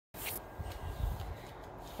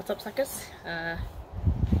What's up, suckers?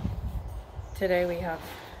 Today we have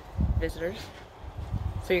visitors,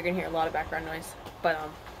 so you're gonna hear a lot of background noise, but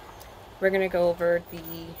we're gonna go over the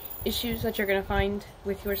issues that you're gonna find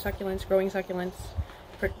with your succulents, growing succulents,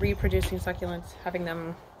 reproducing succulents, having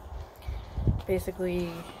them basically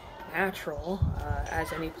natural,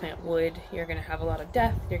 as any plant would. You're gonna have a lot of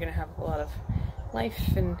death, you're gonna have a lot of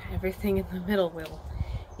life, and everything in the middle will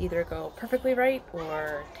either go perfectly right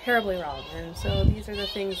or terribly wrong. And so these are the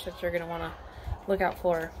things that you're going to want to look out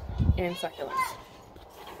for in succulents.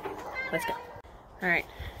 Let's go. Alright,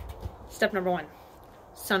 step number 1,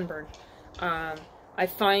 sunburn. I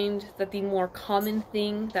find that the more common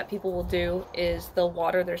thing that people will do is they'll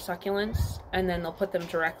water their succulents and then they'll put them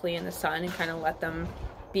directly in the sun and kind of let them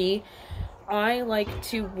be. I like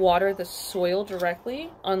to water the soil directly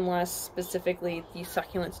unless specifically the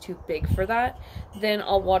succulent's too big for that. Then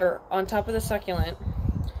I'll water on top of the succulent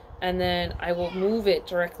and then I will move it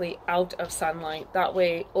directly out of sunlight. That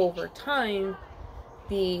way over time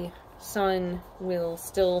the sun will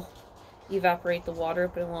still evaporate the water,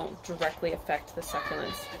 but it won't directly affect the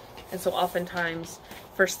succulents. And so oftentimes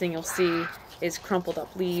first thing you'll see is crumpled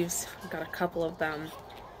up leaves. I've got a couple of them.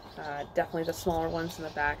 Definitely the smaller ones in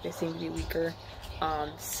the back, they seem to be weaker.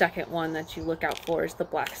 Second one that you look out for is the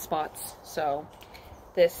black spots. So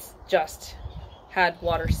this just had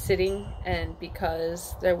water sitting, and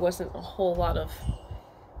because there wasn't a whole lot of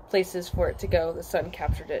places for it to go, the sun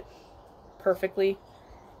captured it perfectly.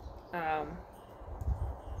 I'm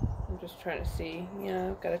just trying to see. Yeah,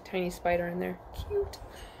 I've got a tiny spider in there. Cute.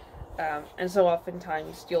 And so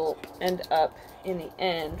oftentimes you'll end up in the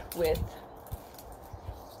end with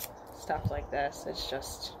stuff like this.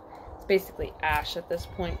 It's basically ash at this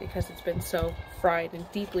point because it's been so fried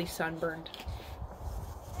and deeply sunburned.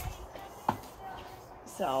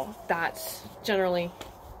 So that's generally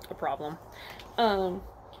a problem.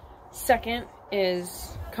 Second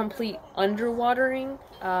is complete underwatering.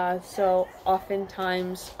 So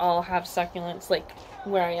oftentimes I'll have succulents like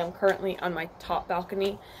where I am currently on my top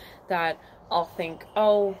balcony that I'll think,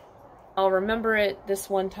 oh, I'll remember it this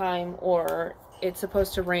one time, or it's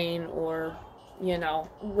supposed to rain, or you know,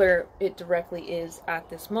 where it directly is at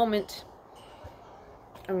this moment.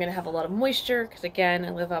 I'm gonna have a lot of moisture because again I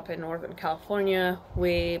live up in Northern California,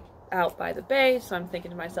 way out by the bay, so I'm thinking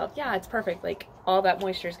to myself, yeah, it's perfect, like all that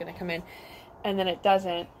moisture is gonna come in, and then it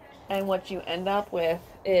doesn't, and what you end up with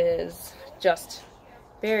is just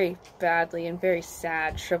very badly and very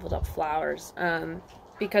sad shriveled up flowers.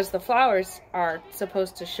 Because the flowers are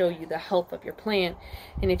supposed to show you the health of your plant,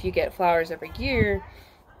 and if you get flowers every year,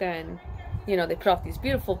 then, you know, they put off these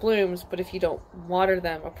beautiful blooms, but if you don't water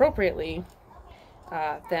them appropriately,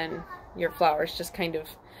 then your flowers just kind of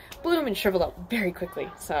bloom and shrivel up very quickly.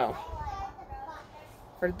 So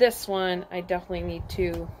for this one, I definitely need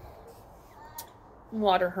to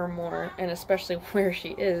water her more, and especially where she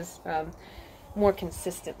is, more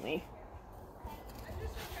consistently.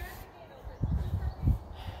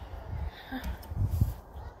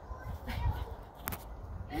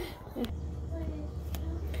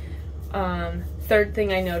 Third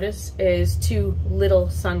thing I notice is too little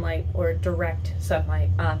sunlight or direct sunlight.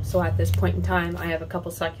 So at this point in time, I have a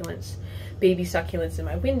couple succulents, baby succulents in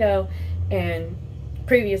my window, and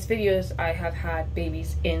previous videos I have had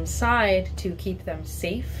babies inside to keep them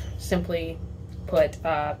safe. Simply put,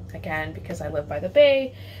 again, because I live by the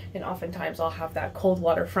bay, and oftentimes I'll have that cold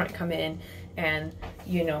water front come in, and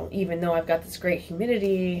you know, even though I've got this great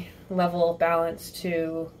humidity level balance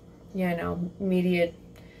to, you know, immediate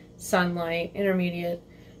sunlight, intermediate,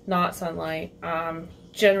 not sunlight,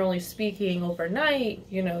 generally speaking, overnight,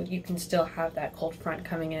 you know, you can still have that cold front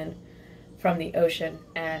coming in from the ocean.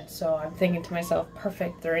 And so I'm thinking to myself,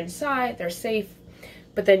 perfect, they're inside, they're safe.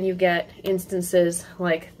 But then you get instances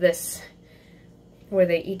like this where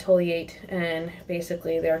they etoliate and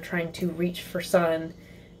basically they're trying to reach for sun,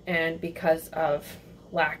 and because of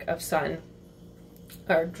lack of sun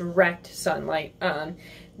or direct sunlight,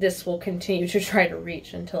 this will continue to try to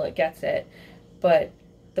reach until it gets it. But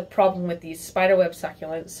the problem with these spiderweb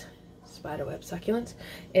succulents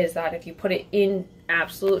is that if you put it in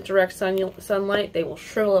absolute direct sunlight, they will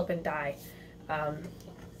shrivel up and die.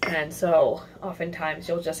 And so oftentimes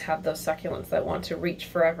you'll just have those succulents that want to reach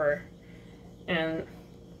forever. And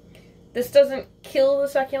this doesn't kill the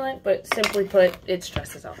succulent, but simply put, it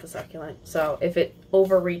stresses out the succulent. So if it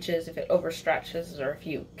overreaches, if it overstretches, or if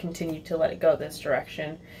you continue to let it go this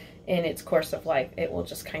direction in its course of life, it will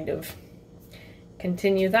just kind of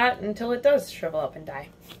continue that until it does shrivel up and die.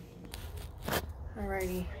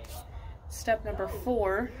 Alrighty, step number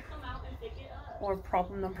 4, or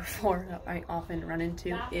problem number 4 that I often run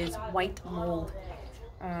into, is white mold.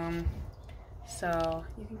 So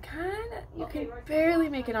you can barely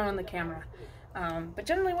make it out on the camera. But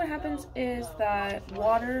generally what happens is that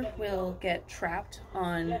water will get trapped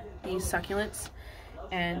on these succulents,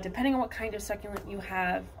 and depending on what kind of succulent you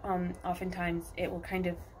have, oftentimes it will kind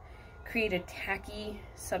of create a tacky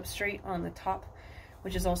substrate on the top,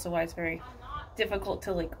 which is also why it's very difficult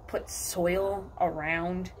to like put soil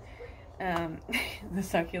around the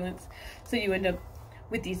succulents. So you end up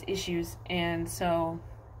with these issues, and so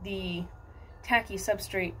the tacky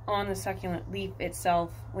substrate on the succulent leaf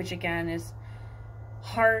itself, which again is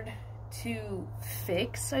hard to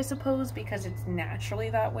fix, I suppose, because it's naturally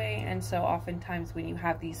that way. And so oftentimes when you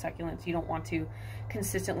have these succulents, you don't want to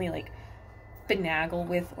consistently like finagle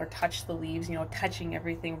with or touch the leaves, you know, touching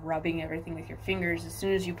everything, rubbing everything with your fingers. As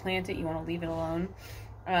soon as you plant it, you want to leave it alone.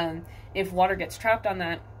 If water gets trapped on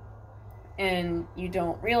that and you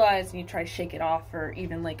don't realize and you try to shake it off, or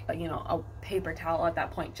even like a, you know, a paper towel at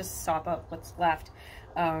that point, just sop up what's left,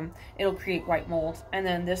 it'll create white mold, and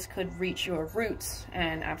then this could reach your roots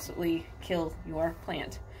and absolutely kill your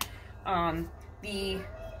plant. What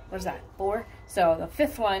is that, 4? So the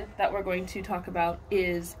 5th one that we're going to talk about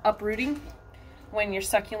is uprooting. When your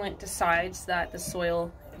succulent decides that the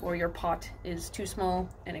soil or your pot is too small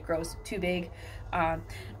and it grows too big.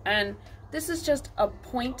 And this is just a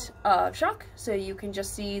point of shock, so you can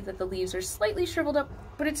just see that the leaves are slightly shriveled up,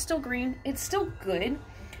 but it's still green, it's still good.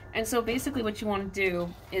 And so basically what you want to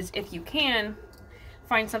do is, if you can,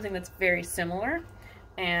 find something that's very similar,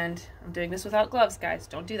 and I'm doing this without gloves, guys,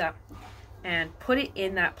 don't do that, and put it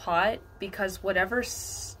in that pot, because whatever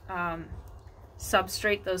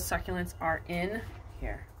substrate those succulents are in,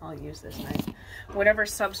 here, I'll use this knife, whatever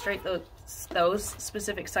substrate those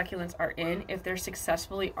specific succulents are in, if they're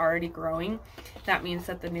successfully already growing, that means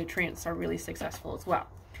that the nutrients are really successful as well.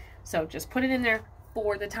 So just put it in there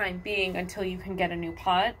for the time being until you can get a new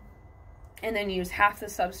pot, and then use half the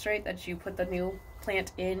substrate that you put the new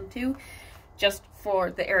plant into, just for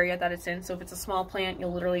the area that it's in. So if it's a small plant,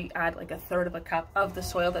 you'll literally add like 1/3 of a cup of the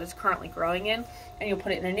soil that it's currently growing in, and you'll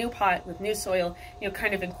put it in a new pot with new soil. You'll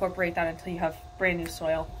kind of incorporate that until you have brand new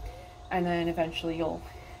soil, and then eventually you'll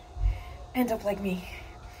end up like me.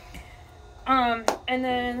 And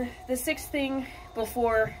then the 6th thing,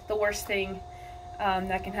 before the worst thing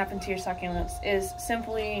that can happen to your succulents, is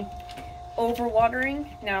simply overwatering.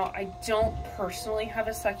 Now, I don't personally have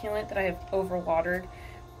a succulent that I have overwatered,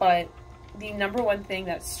 but the number one thing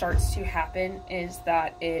that starts to happen is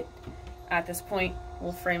that it, at this point,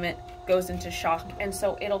 we'll frame it, goes into shock, and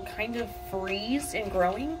so it'll kind of freeze in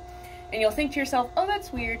growing, and you'll think to yourself, oh,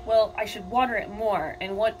 that's weird, well, I should water it more.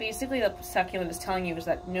 And what basically the succulent is telling you is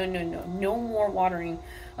that no more watering,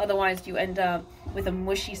 otherwise you end up with a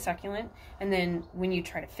mushy succulent, and then when you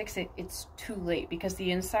try to fix it, it's too late, because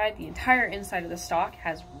the entire inside of the stalk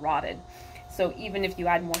has rotted. So even if you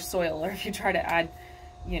add more soil, or if you try to add,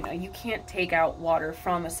 you know, you can't take out water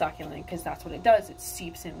from a succulent, because that's what it does, it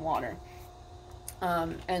seeps in water.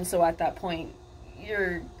 And so at that point,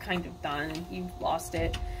 you're kind of done, you've lost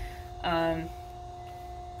it. And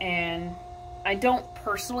I don't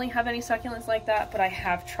personally have any succulents like that, but I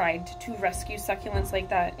have tried to rescue succulents like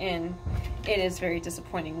that, and it is very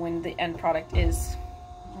disappointing when the end product is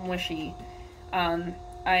mushy.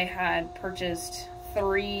 I had purchased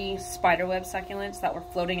 3 spiderweb succulents that were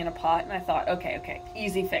floating in a pot, and I thought, okay,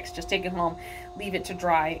 easy fix, just take it home, leave it to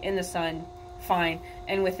dry in the sun, fine.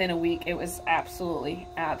 And within a week, it was absolutely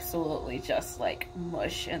just like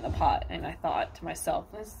mush in the pot, and I thought to myself,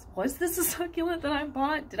 was this a succulent that I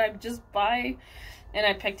bought? Did I just buy? And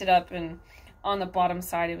I picked it up, and on the bottom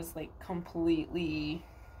side, it was like completely,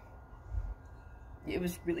 it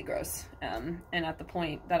was really gross. And at the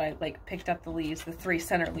point that I like picked up the leaves, the 3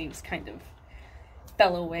 center leaves kind of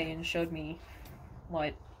fell away and showed me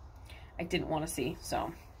what I didn't want to see.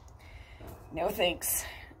 So no thanks.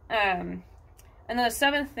 And then the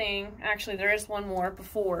 7th thing, actually there is one more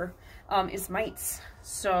before, is mites.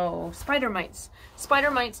 So spider mites.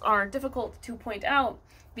 Spider mites are difficult to point out,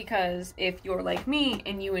 because if you're like me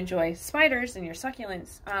and you enjoy spiders in your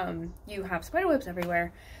succulents, you have spider webs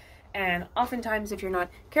everywhere. And oftentimes if you're not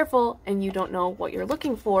careful and you don't know what you're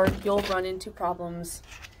looking for, you'll run into problems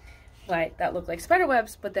like that look like spider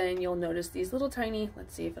webs, but then you'll notice these little tiny,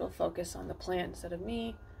 let's see if it'll focus on the plant instead of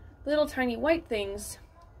me, little tiny white things.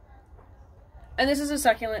 And this is a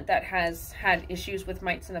succulent that has had issues with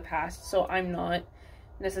mites in the past, so I'm not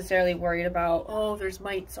necessarily worried about, oh, there's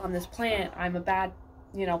mites on this plant, I'm a bad,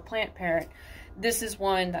 you know, plant parent. This is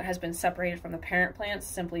one that has been separated from the parent plants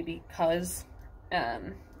simply because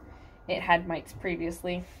it had mites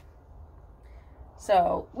previously.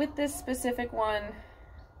 So with this specific one,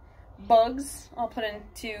 bugs. I'll put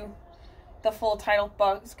into the full title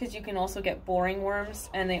bugs, because you can also get boring worms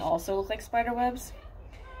and they also look like spider webs.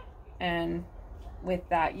 And with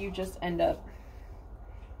that, you just end up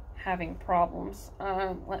having problems.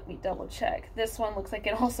 Let me double check. This one looks like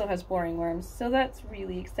it also has boring worms, so that's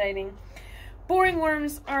really exciting. Boring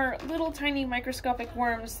worms are little tiny microscopic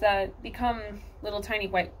worms that become little tiny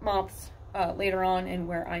white moths later on. And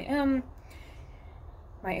where I am,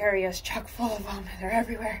 my area is chock full of them. They're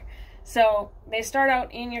everywhere. So they start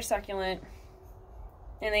out in your succulent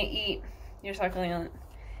and they eat your succulent,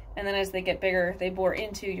 and then as they get bigger they bore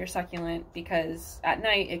into your succulent, because at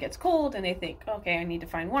night it gets cold and they think, okay, I need to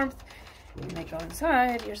find warmth, and they go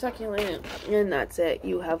inside your succulent, and that's it.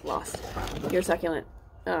 You have lost your succulent.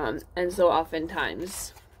 And so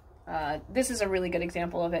oftentimes this is a really good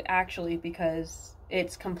example of it, actually, because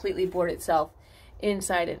it's completely bored itself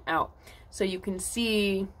inside and out. So you can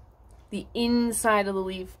see the inside of the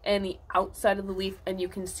leaf and the outside of the leaf, and you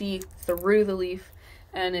can see through the leaf,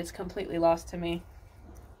 and it's completely lost to me.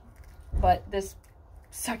 But this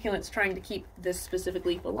succulent's trying to keep this specific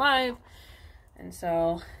leaf alive, and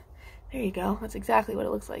so there you go. That's exactly what it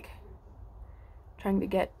looks like. Trying to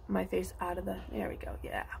get my face out of the, there we go,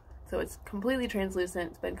 yeah. So it's completely translucent.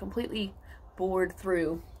 It's been completely bored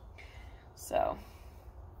through. So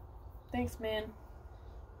thanks, man.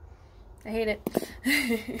 I hate it.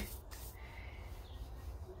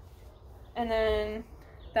 And then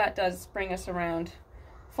that does bring us around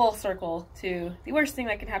full circle to the worst thing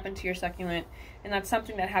that can happen to your succulent, and that's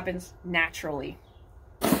something that happens naturally.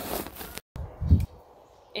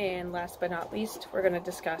 And last but not least, we're going to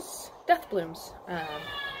discuss death blooms.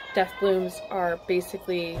 Death blooms are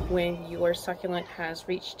basically when your succulent has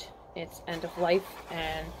reached its end of life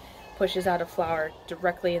and pushes out a flower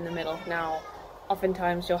directly in the middle. Now,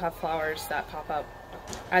 oftentimes you'll have flowers that pop up.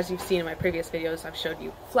 As you've seen in my previous videos, I've showed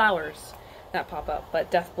you flowers that pop up,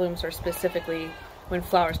 but death blooms are specifically when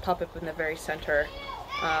flowers pop up in the very center,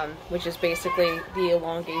 which is basically the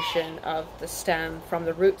elongation of the stem from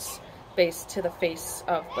the roots base to the face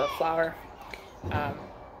of the flower.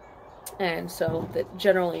 And so that,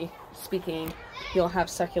 generally speaking, you'll have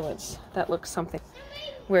succulents that look something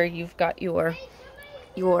where you've got your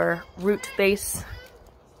root base,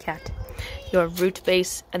 your root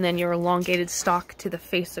base, and then your elongated stalk to the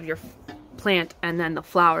face of your plant, and then the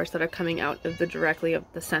flowers that are coming out of directly of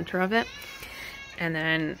the center of it. And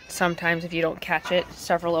then sometimes if you don't catch it,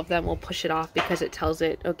 several of them will push it off because it tells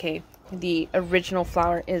it, okay, the original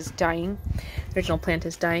flower is dying, the original plant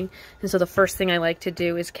is dying. And so the first thing I like to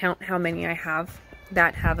do is count how many I have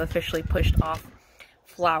that have officially pushed off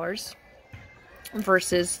flowers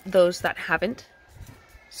versus those that haven't.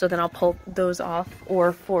 So then I'll pull those off,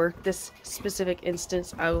 or for this specific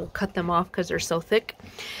instance, I will cut them off because they're so thick.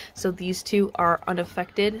 So these two are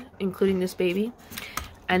unaffected, including this baby.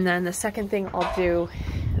 And then the second thing I'll do,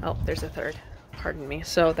 oh, there's a third, pardon me.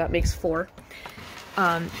 So that makes 4.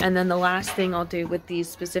 And then the last thing I'll do with these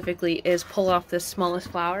specifically is pull off the smallest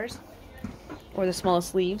flowers or the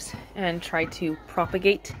smallest leaves and try to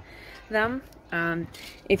propagate them.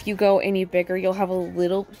 If you go any bigger, you'll have a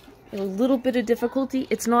little bit of difficulty.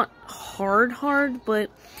 It's not hard, but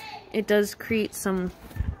it does create some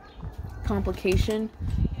complication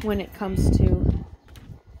when it comes to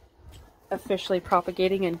officially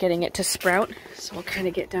propagating and getting it to sprout. So I'll kind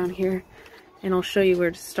of get down here and I'll show you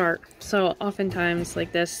where to start. So oftentimes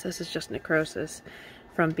like this is just necrosis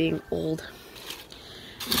from being old.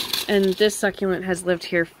 And this succulent has lived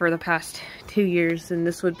here for the past 2 years, and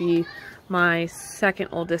this would be my second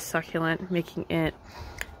oldest succulent, making it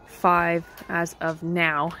 5 as of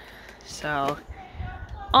now. So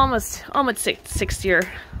almost 6th year,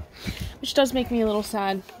 which does make me a little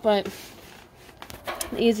sad, but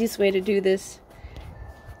the easiest way to do this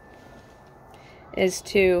is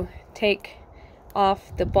to take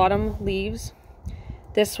off the bottom leaves.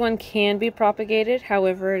 This one can be propagated,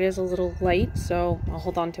 however it is a little light, so I'll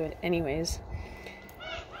hold on to it anyways.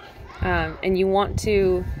 And you want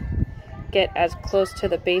to get as close to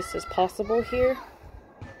the base as possible here.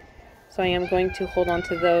 So I am going to hold on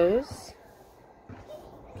to those. I'm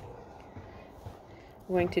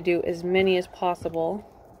going to do as many as possible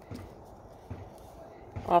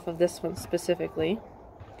off of this one specifically.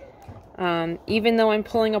 Even though I'm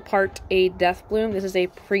pulling apart a death bloom, this is a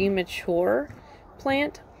premature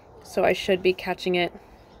plant, so I should be catching it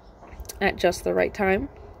at just the right time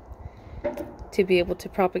to be able to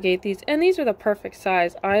propagate these. And these are the perfect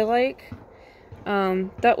size I like.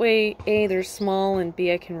 That way, A, they're small, and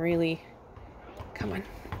B, I can really, come on,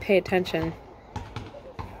 pay attention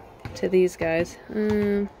to these guys.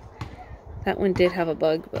 That one did have a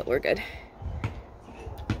bug, but we're good.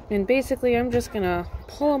 And basically I'm just gonna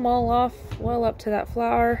pull them all off well up to that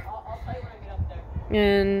flower.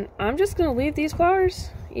 And I'm just gonna leave these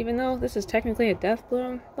flowers, even though this is technically a death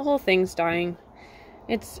bloom. The whole thing's dying.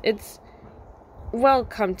 It's well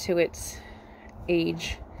come to its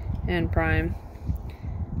age and prime.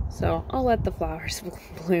 So I'll let the flowers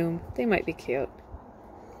bloom. They might be cute.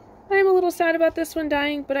 I'm a little sad about this one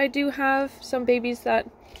dying, but I do have some babies that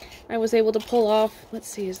I was able to pull off. Let's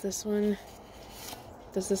see, is this one...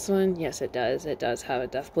 Does this one? Yes, it does. It does have a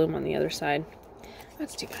death bloom on the other side.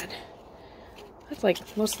 That's too bad. That's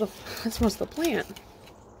like most of the plant.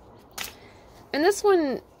 And this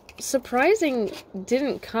one, surprising,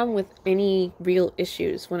 didn't come with any real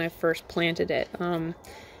issues when I first planted it.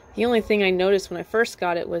 The only thing I noticed when I first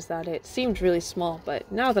got it was that it seemed really small,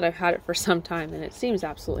 but now that I've had it for some time and it seems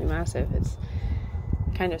absolutely massive, it's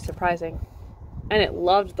kind of surprising. And it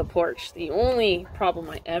loved the porch. The only problem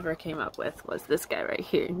I ever came up with was this guy right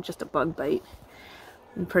here, just a bug bite.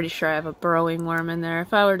 I'm pretty sure I have a burrowing worm in there.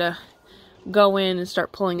 If I were to go in and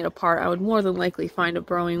start pulling it apart, I would more than likely find a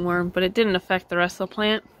burrowing worm, but it didn't affect the rest of the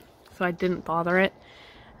plant, so I didn't bother it.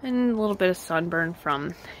 And a little bit of sunburn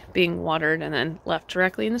from being watered and then left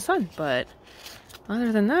directly in the sun, but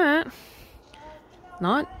other than that,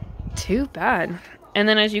 not too bad. And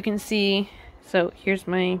then as you can see, so here's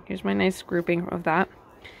my nice grouping of that.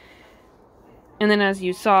 And then as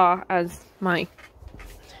you saw, as my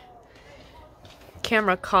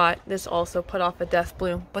camera caught, this also put off a death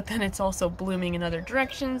bloom, but then it's also blooming in other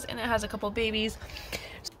directions and it has a couple babies.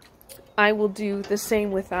 I will do the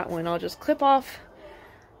same with that one. I'll just clip off.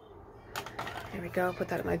 There we go, put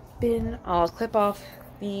that in my bin. I'll clip off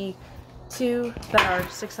the two that are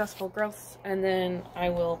successful growths, and then I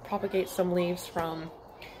will propagate some leaves from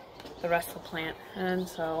the rest of the plant. And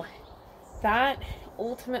so that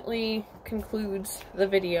ultimately concludes the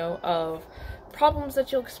video of problems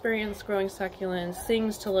that you'll experience growing succulents,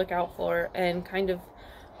 things to look out for, and kind of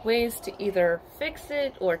ways to either fix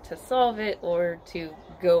it or to solve it or to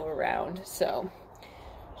go around. So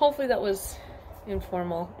hopefully that was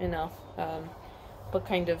informal enough, but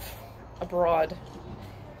kind of a broad,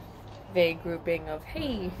 vague grouping of,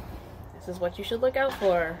 hey, this is what you should look out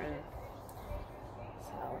for. And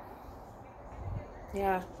so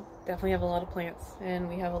yeah, definitely have a lot of plants and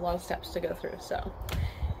we have a lot of steps to go through. So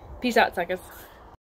peace out, suckers.